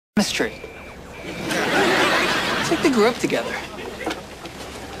Chemistry. It's like they grew up together.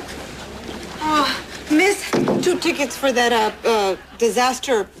 Miss, 2 tickets for that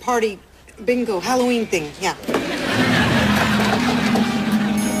disaster party bingo Halloween thing. Yeah.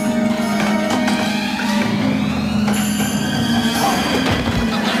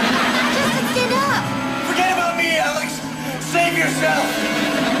 Justin, stand up. Forget about me, Alex. Save yourself.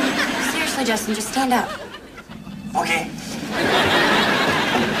 Seriously, Justin, just stand up. Okay.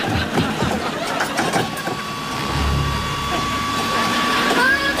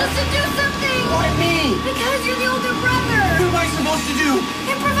 Justin, do something! Why me? Because you're the older brother! What am I supposed to do?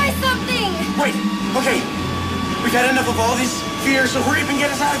 Improvise something! Wait, okay. We've had enough of all this fear, so hurry up and get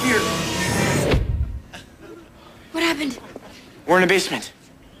us out of here. What happened? We're in the basement.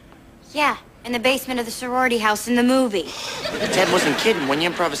 Yeah, in the basement of the sorority house in the movie. Ted wasn't kidding. When you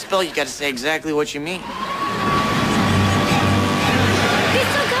improv a spell, you gotta say exactly what you mean. He's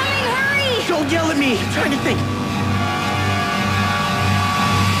still coming! Hurry! Don't yell at me. I'm trying to think.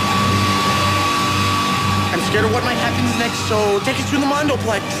 I'm scared of what might happen next, so take us through the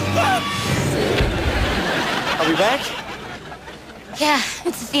Mondoplex. Are we back? Yeah,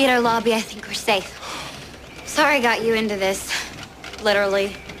 it's the theater lobby. I think we're safe. Sorry I got you into this.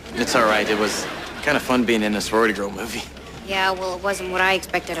 Literally. It's all right. It was kind of fun being in a sorority girl movie. Yeah, well, it wasn't what I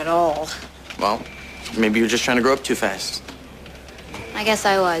expected at all. Well, maybe you're just trying to grow up too fast. I guess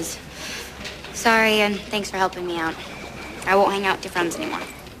I was. Sorry, and thanks for helping me out. I won't hang out with your friends anymore.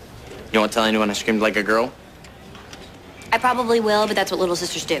 You won't tell anyone I screamed like a girl? I probably will, but that's what little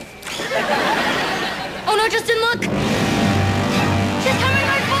sisters do. Oh no, Justin, look!